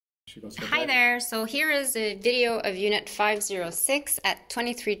Hi there, so here is a video of Unit 506 at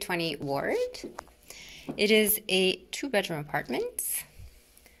 2320 Ward. It is a 2-bedroom apartment.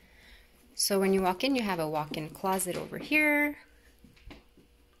 So when you walk in, you have a walk-in closet over here.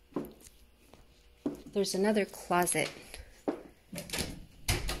 There's another closet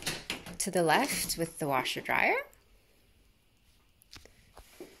to the left with the washer dryer.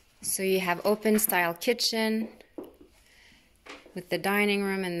 So you have open style kitchen with the dining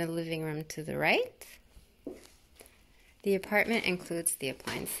room and the living room to the right. The apartment includes the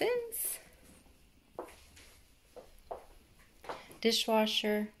appliances,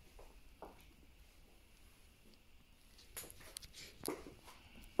 dishwasher,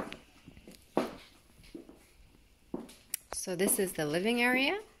 so this is the living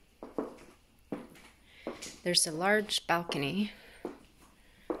area. There's a large balcony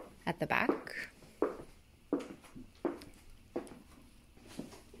at the back.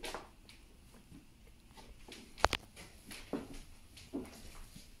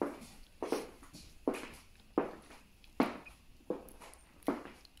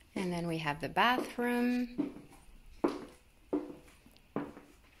 And then we have the bathroom.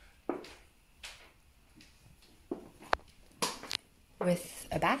 With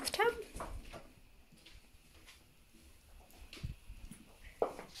a bathtub.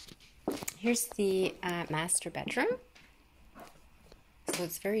 Here's the master bedroom. So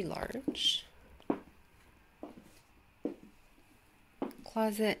it's very large.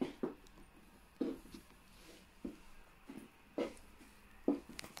 Closet.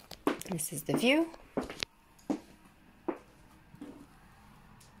 This is the view.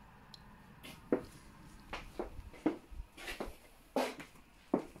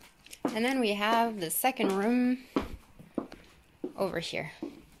 And then we have the second room over here.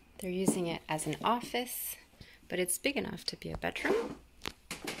 They're using it as an office, but it's big enough to be a bedroom.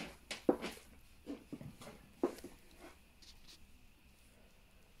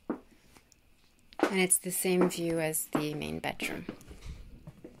 And it's the same view as the main bedroom.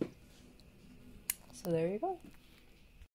 So there you go.